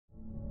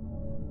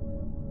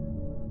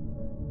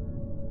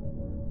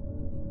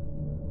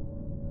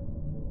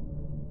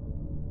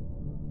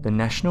The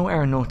National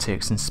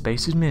Aeronautics and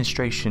Space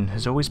Administration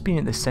has always been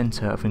at the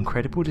centre of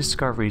incredible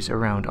discoveries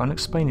around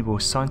unexplainable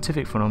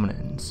scientific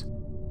phenomena,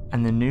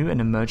 and the new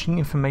and emerging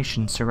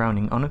information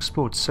surrounding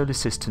unexplored solar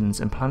systems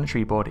and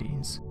planetary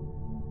bodies.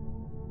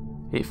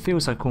 It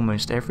feels like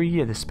almost every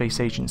year the space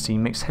agency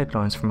makes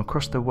headlines from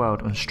across the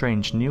world on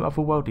strange new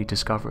otherworldly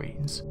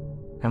discoveries,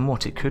 and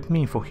what it could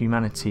mean for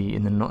humanity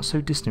in the not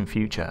so distant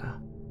future.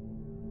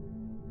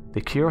 The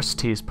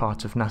Curiosity is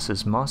part of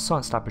NASA's Mars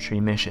Science Laboratory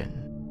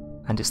mission,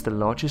 and it's the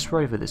largest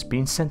rover that's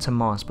been sent to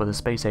Mars by the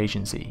space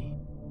agency.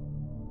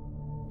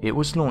 It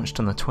was launched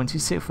on the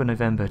 26th of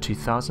November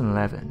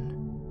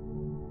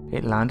 2011.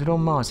 It landed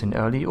on Mars in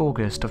early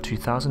August of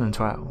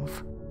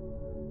 2012.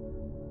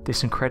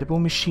 This incredible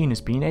machine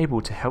has been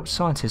able to help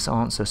scientists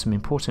answer some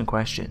important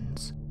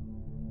questions.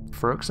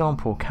 For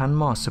example, can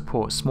Mars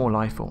support small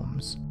life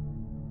forms?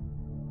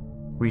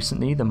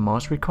 Recently, the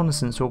Mars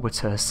Reconnaissance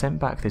Orbiter sent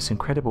back this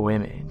incredible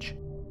image.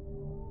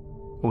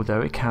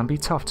 Although it can be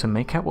tough to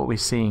make out what we're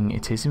seeing,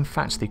 it is in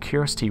fact the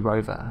Curiosity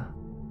rover.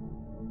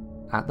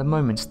 At the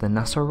moment, the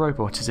NASA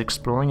robot is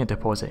exploring a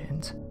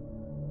deposit.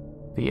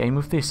 The aim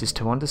of this is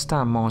to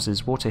understand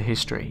Mars's water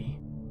history.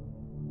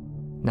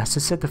 NASA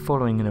said the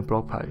following in a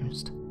blog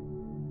post.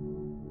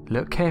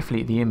 Look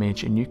carefully at the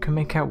image and you can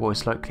make out what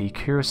is likely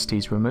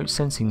Curiosity's remote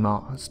sensing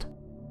mast.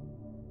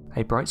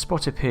 A bright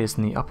spot appears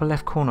in the upper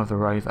left corner of the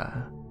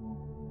rover.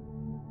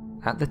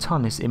 At the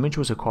time this image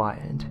was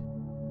acquired,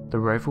 the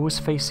rover was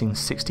facing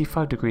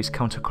 65 degrees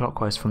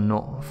counterclockwise from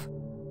north,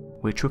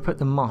 which would put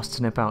the mast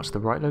in about the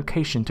right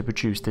location to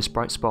produce this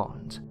bright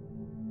spot.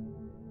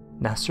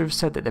 NASA have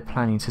said that they're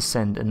planning to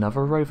send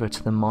another rover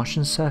to the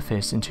Martian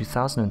surface in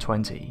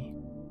 2020.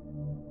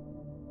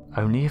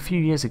 Only a few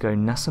years ago,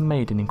 NASA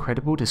made an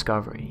incredible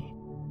discovery,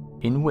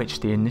 in which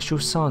the initial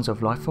signs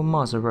of life on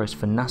Mars arose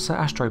for NASA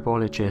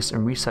astrobiologists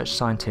and research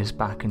scientists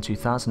back in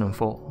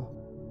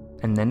 2004,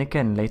 and then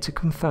again later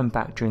confirmed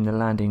back during the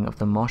landing of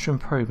the Martian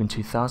probe in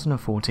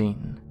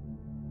 2014.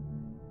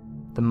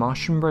 The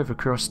Martian rover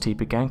Curiosity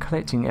began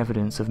collecting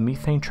evidence of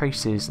methane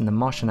traces in the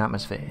Martian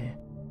atmosphere,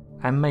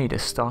 and made a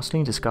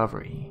startling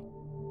discovery.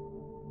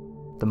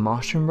 The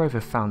Martian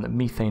rover found that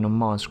methane on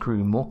Mars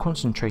grew more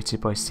concentrated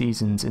by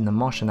seasons in the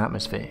Martian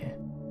atmosphere,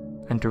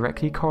 and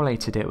directly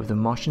correlated it with the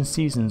Martian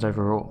seasons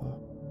overall.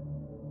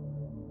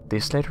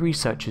 This led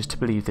researchers to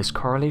believe this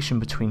correlation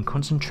between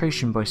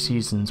concentration by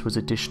seasons was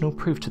additional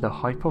proof to the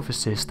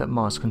hypothesis that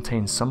Mars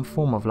contains some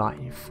form of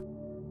life.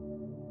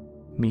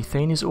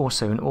 Methane is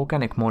also an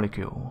organic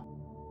molecule,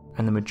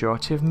 and the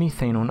majority of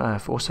methane on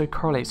Earth also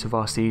correlates with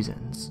our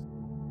seasons,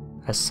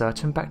 as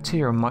certain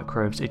bacteria and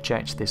microbes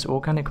eject this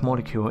organic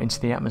molecule into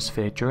the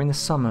atmosphere during the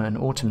summer and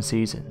autumn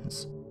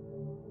seasons,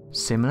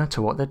 similar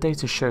to what the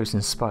data shows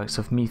in spikes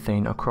of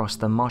methane across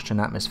the Martian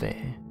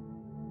atmosphere.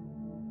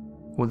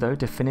 Although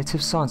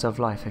definitive signs of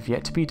life have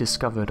yet to be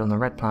discovered on the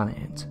red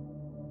planet,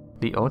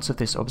 the odds of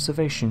this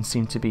observation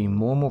seem to be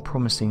more and more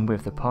promising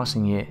with the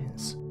passing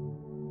years,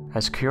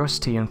 as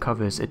Curiosity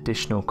uncovers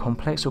additional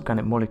complex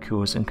organic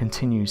molecules and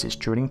continues its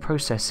drilling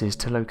processes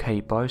to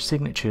locate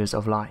biosignatures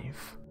of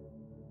life.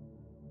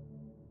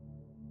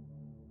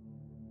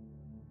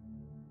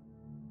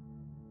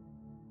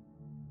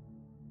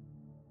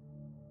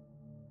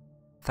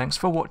 Thanks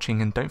for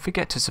watching, and don't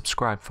forget to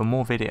subscribe for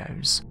more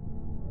videos.